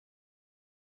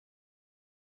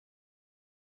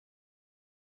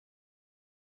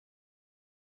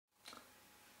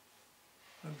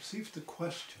received the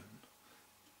question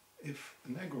if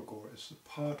an egregore is a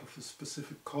part of a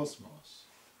specific cosmos.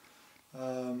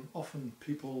 Often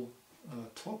people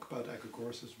talk about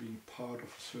egregores as being part of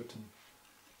a certain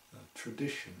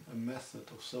tradition, a method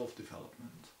of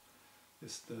self-development.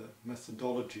 Is the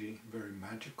methodology very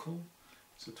magical?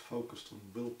 Is it focused on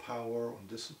willpower, on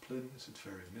discipline? Is it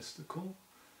very mystical?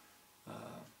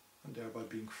 And thereby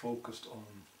being focused on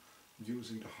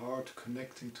using the heart,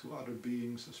 connecting to other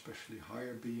beings, especially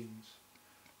higher beings?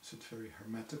 Is it very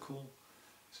hermetical?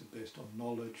 Is it based on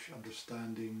knowledge,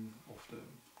 understanding of the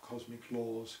cosmic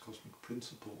laws, cosmic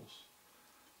principles?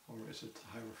 Or is it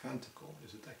hierophantical?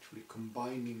 Is it actually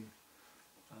combining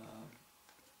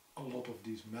a lot of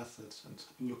these methods and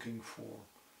looking for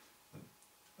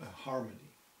a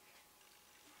harmony?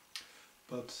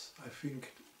 But I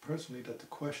think personally that the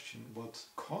question, what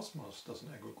cosmos does an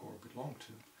egregore belong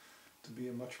to be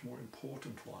a much more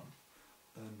important one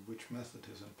than which method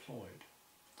is employed.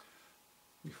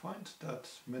 We find that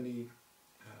many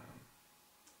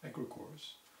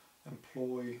egregores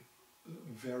employ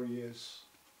various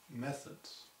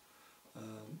methods.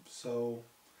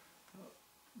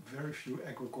 Very few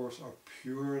egregores are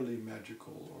purely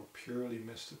magical or purely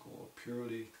mystical or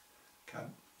purely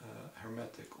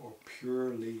hermetic or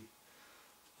purely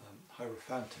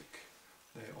hierophantic.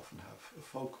 They often have a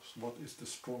focus. What is the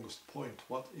strongest point?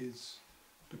 What is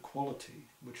the quality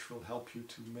which will help you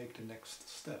to make the next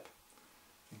step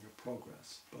in your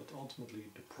progress? But ultimately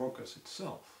the progress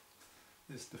itself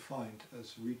is defined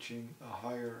as reaching a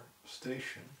higher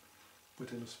station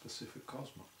within a specific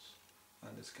cosmos.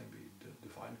 And this can be the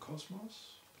divine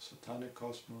cosmos, the satanic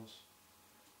cosmos,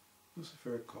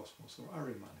 Luciferic cosmos, or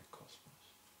Ahrimanic cosmos.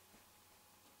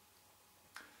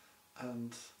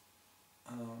 And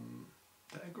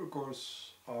the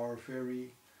egregores are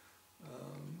very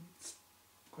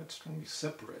quite strongly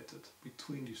separated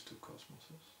between these two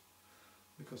cosmoses,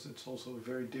 because it's also a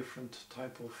very different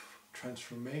type of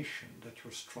transformation that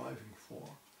you're striving for.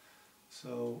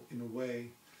 So in a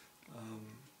way,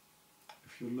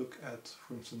 if you look at,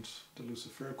 for instance, the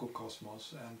Luciferical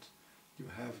cosmos, and you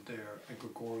have their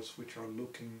egregores which are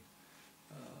looking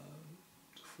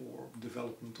for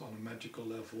development on a magical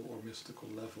level or mystical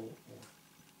level or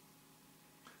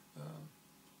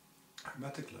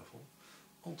hermetic level,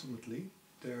 ultimately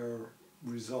their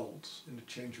results in the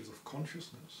changes of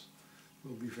consciousness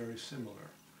will be very similar.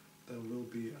 There will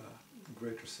be a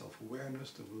greater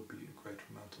self-awareness, there will be a greater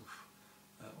amount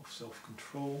of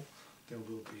self-control, there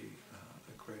will be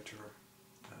a greater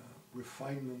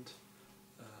refinement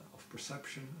of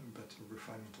perception, a better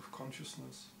refinement of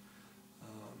consciousness.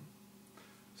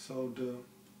 So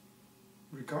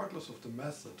regardless of the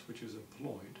method which is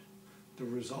employed, the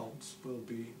results will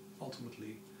be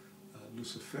ultimately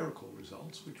Luciferical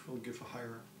results, which will give a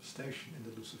higher station in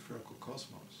the Luciferical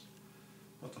cosmos.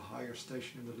 But a higher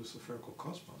station in the Luciferical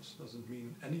cosmos doesn't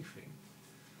mean anything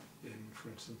in, for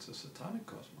instance, a Satanic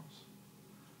cosmos.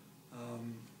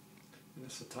 In a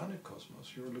Satanic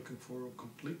cosmos, you're looking for a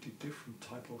completely different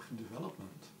type of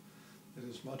development. It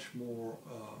is much more,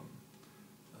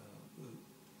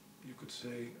 you could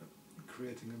say,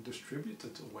 creating a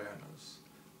distributed awareness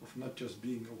of not just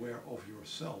being aware of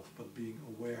yourself, but being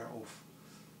aware of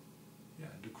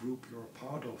the group you're a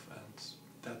part of, and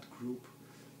that group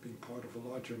being part of a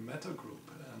larger meta group,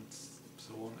 and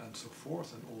so on and so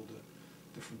forth, and all the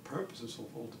different purposes of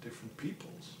all the different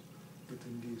peoples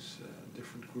within these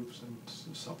different groups and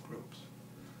subgroups.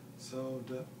 So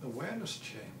the awareness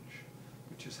change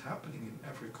which is happening in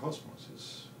every cosmos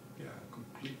is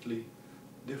completely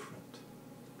different.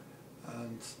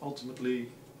 And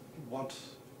ultimately what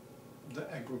the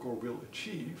egregore will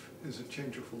achieve is a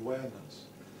change of awareness.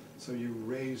 So you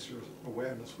raise your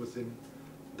awareness within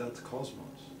that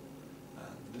cosmos.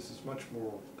 And this is much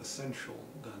more essential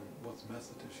than what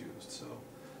method is used. So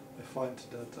I find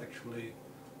that actually,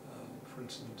 for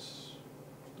instance,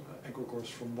 egregores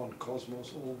from one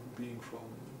cosmos, all being from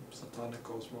Satanic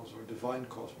cosmos or divine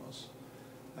cosmos,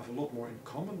 have a lot more in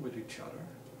common with each other,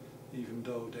 even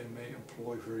though they may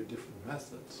employ very different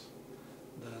methods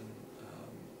than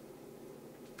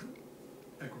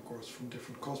egregores from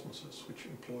different cosmoses, which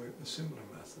employ a similar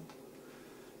method.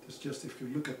 It's just, if you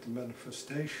look at the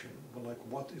manifestation, well, like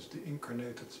what is the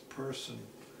incarnated person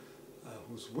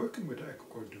who's working with the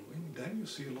egregore doing, then you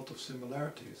see a lot of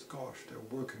similarities. Gosh, they're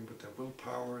working with their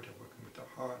willpower, they're working with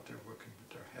their heart, they're working with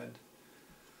their head.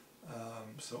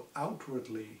 So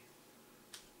outwardly,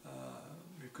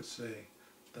 you could say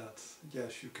that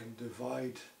yes, you can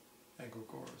divide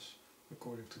egregores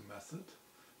according to method,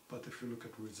 but if you look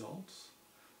at results,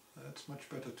 it's much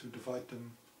better to divide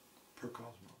them per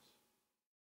cosmos.